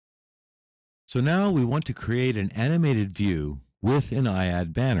So now we want to create an animated view with an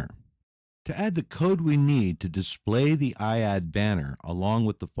iAd banner. To add the code we need to display the iAd banner along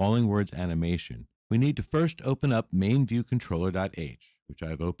with the following words animation, we need to first open up mainViewController.h, which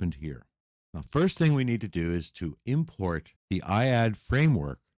I've opened here. Now, first thing we need to do is to import the iAd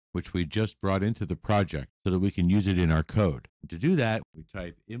framework, which we just brought into the project so that we can use it in our code. To do that, we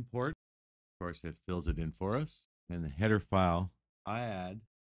type import. Of course, it fills it in for us. And the header file iAd/iAd.h.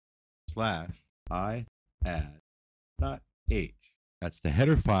 That's the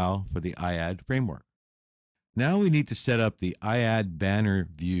header file for the iAd framework. Now we need to set up the iAd banner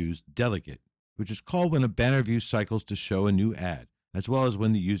views delegate, which is called when a banner view cycles to show a new ad, as well as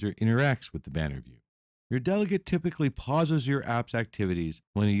when the user interacts with the banner view. Your delegate typically pauses your app's activities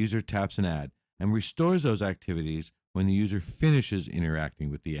when a user taps an ad and restores those activities when the user finishes interacting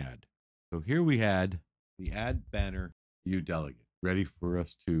with the ad. So here we had the add banner view delegate ready for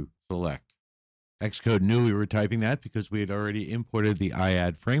us to select. Xcode knew we were typing that because we had already imported the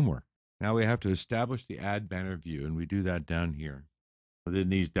iAd framework. Now we have to establish the add banner view, and we do that down here within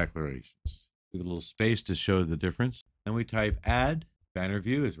these declarations. Give a little space to show the difference. And we type add banner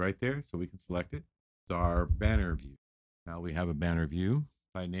view is right there, so we can select it. It's our banner view. Now we have a banner view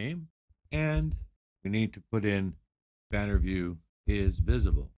by name, and we need to put in banner view is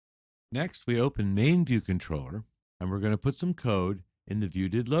visible. Next, we open mainViewController, and we're going to put some code in the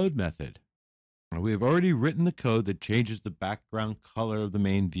viewDidLoad method. Now, we have already written the code that changes the background color of the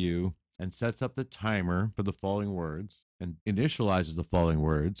main view and sets up the timer for the following words and initializes the following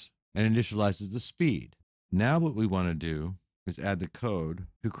words and initializes the speed. Now what we want to do is add the code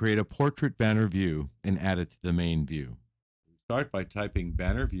to create a portrait banner view and add it to the main view. We start by typing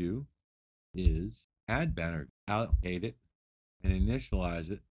banner view is add banner, allocate it, and initialize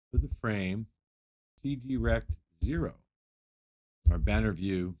it with the frame CGRect0. Our banner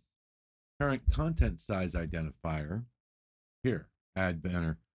view current content size identifier here, add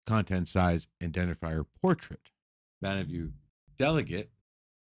banner content size identifier portrait, banner view delegate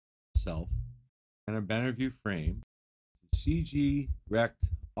self, and our banner view frame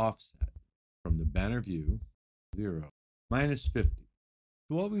CGRect offset from the banner view 0 minus 50.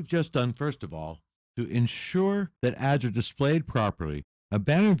 So what we've just done, first of all, to ensure that ads are displayed properly, a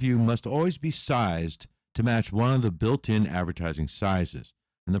banner view must always be sized to match one of the built-in advertising sizes.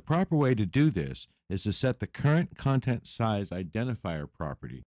 And the proper way to do this is to set the current content size identifier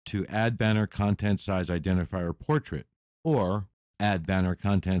property to add banner content size identifier portrait or add banner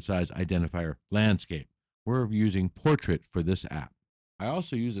content size identifier landscape. We're using portrait for this app. I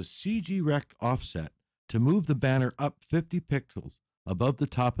also use a CGRect offset to move the banner up 50 pixels above the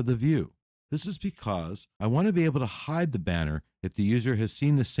top of the view. This is because I want to be able to hide the banner if the user has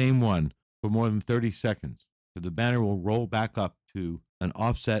seen the same one for more than 30 seconds. So the banner will roll back up to an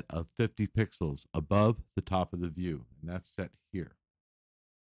offset of 50 pixels above the top of the view, and that's set here.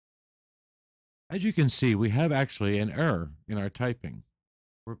 As you can see, we have actually an error in our typing.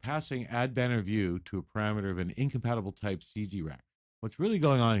 We're passing add banner view to a parameter of an incompatible type CGRect. What's really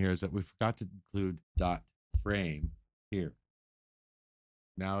going on here is that we forgot to include .frame here.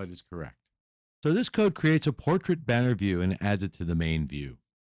 Now it is correct. So this code creates a portrait banner view and adds it to the main view.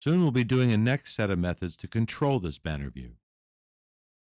 Soon we'll be doing a next set of methods to control this banner view.